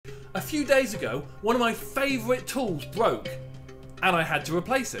A few days ago, one of my favourite tools broke and I had to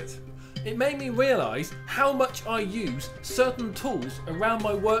replace it. It made me realise how much I use certain tools around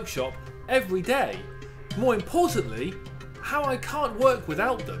my workshop every day. More importantly, how I can't work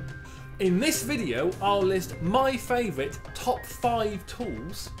without them. In this video, I'll list my favourite top 5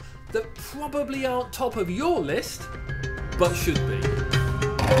 tools that probably aren't top of your list, but should be.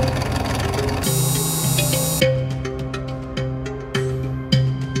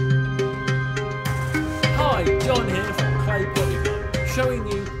 Hi, John here from Clay Polygon, showing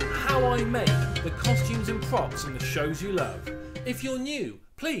you how I make the costumes and props from the shows you love. If you're new,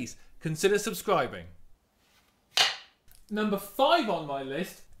 please consider subscribing. Number 5 on my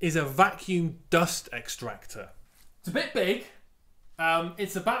list is a vacuum dust extractor. It's a bit big.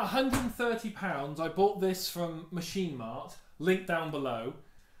 It's about £130. I bought this from Machine Mart, link down below.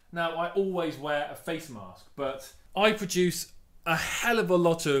 Now, I always wear a face mask, but I produce a hell of a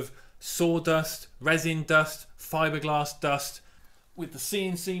lot of sawdust, resin dust, fiberglass dust. With the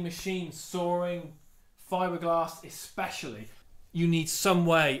CNC machine sawing, fiberglass especially, you need some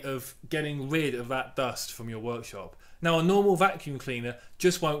way of getting rid of that dust from your workshop. Now, a normal vacuum cleaner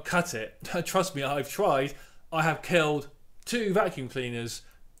just won't cut it. Trust me, I've tried. I have killed 2 vacuum cleaners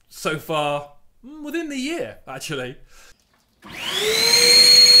so far, within the year, actually. As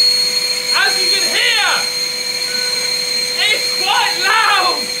you can hear, it's quite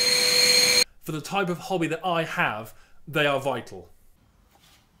loud! For the type of hobby that I have, they are vital.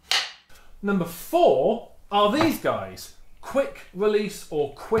 Number 4 are these guys. Quick release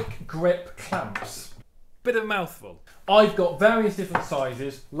or quick grip clamps. Bit of a mouthful. I've got various different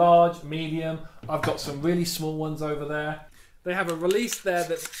sizes, large, medium. I've got some really small ones over there. They have a release there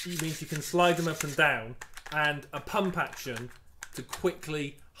that means you can slide them up and down, and a pump action to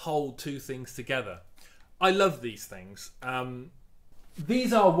quickly hold 2 things together. I love these things.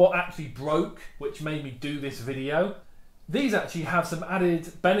 These are what actually broke, which made me do this video. These actually have some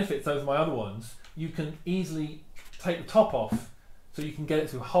added benefits over my other ones. You can easily take the top off so you can get it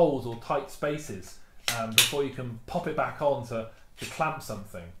through holes or tight spaces before you can pop it back on to clamp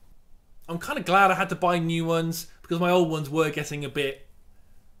something. I'm kind of glad I had to buy new ones because my old ones were getting a bit...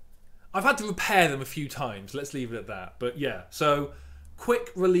 I've had to repair them a few times, let's leave it at that. But yeah, so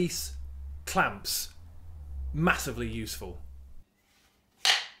quick release clamps, massively useful.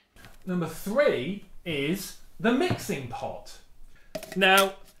 Number 3 is the mixing pot.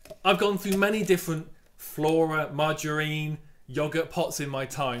 Now, I've gone through many different Flora, margarine, yogurt pots in my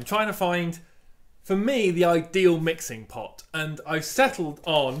time, trying to find, for me, the ideal mixing pot. And I've settled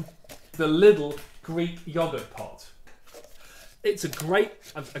on the little Greek yogurt pot. It's a great,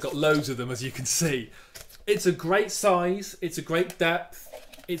 I've got loads of them as you can see. It's a great size, it's a great depth,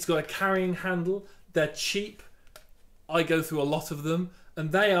 it's got a carrying handle, they're cheap. I go through a lot of them,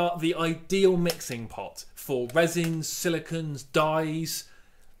 and they are the ideal mixing pot for resins, silicons, dyes,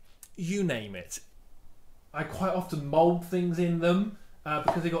 you name it. I quite often mould things in them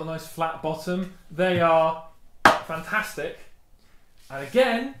because they've got a nice flat bottom. They are fantastic. And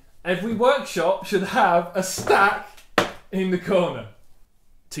again, every workshop should have a stack in the corner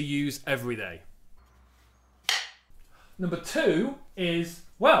to use every day. Number 2 is,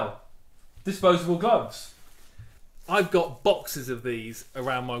 well, disposable gloves. I've got boxes of these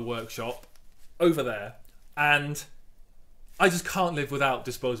around my workshop over there, and I just can't live without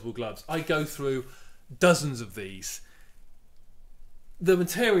disposable gloves. I go through dozens of these. The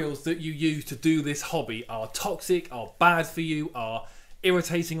materials that you use to do this hobby are toxic, are bad for you, are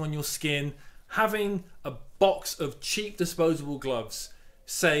irritating on your skin. Having a box of cheap disposable gloves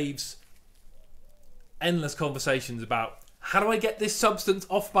saves endless conversations about how do I get this substance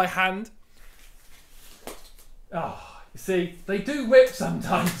off my hand? Oh, you see, they do rip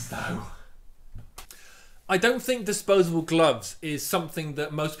sometimes though. I don't think disposable gloves is something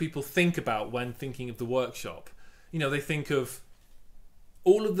that most people think about when thinking of the workshop. You know, they think of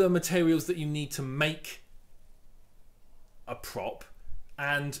all of the materials that you need to make a prop,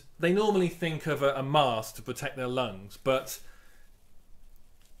 and they normally think of a mask to protect their lungs, but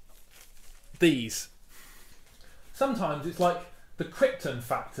these. Sometimes it's like the krypton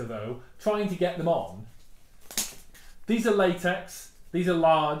factor though, trying to get them on. These are latex, these are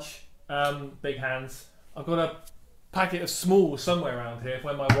large, big hands. I've got a packet of small somewhere around here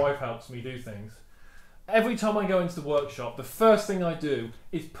when my wife helps me do things. Every time I go into the workshop, the first thing I do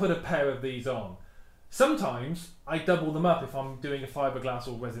is put a pair of these on. Sometimes I double them up if I'm doing a fiberglass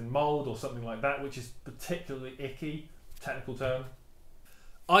or resin mould or something like that, which is particularly icky, technical term.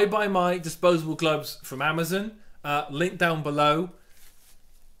 I buy my disposable gloves from Amazon, link down below.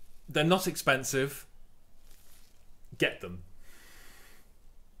 They're not expensive. Get them.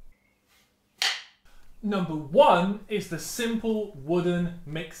 Number 1 is the simple wooden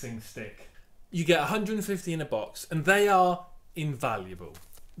mixing stick. You get 150 in a box and they are invaluable.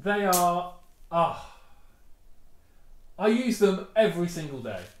 They are... I use them every single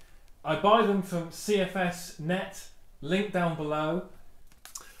day. I buy them from CFS Net, link down below.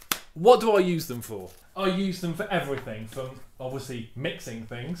 What do I use them for? I use them for everything, from obviously mixing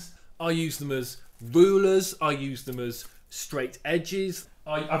things. I use them as rulers, I use them as straight edges.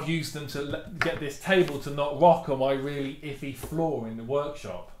 I've used them to get this table to not rock on my really iffy floor in the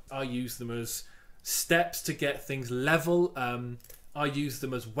workshop. I use them as steps to get things level. I use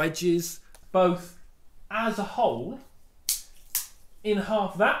them as wedges, both as a whole, in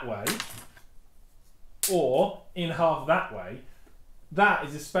half that way, or in half that way. That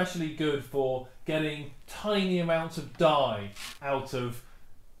is especially good for getting tiny amounts of dye out of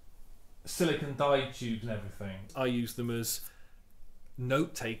silicon dye tubes and everything. I use them as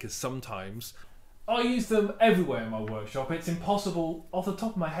note takers sometimes. I use them everywhere in my workshop. It's impossible, off the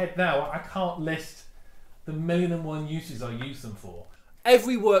top of my head now, I can't list the 1,000,001 uses I use them for.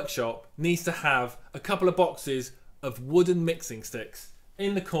 Every workshop needs to have a couple of boxes of wooden mixing sticks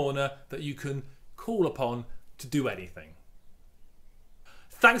in the corner that you can call upon to do anything.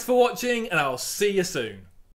 Thanks for watching, and I'll see you soon.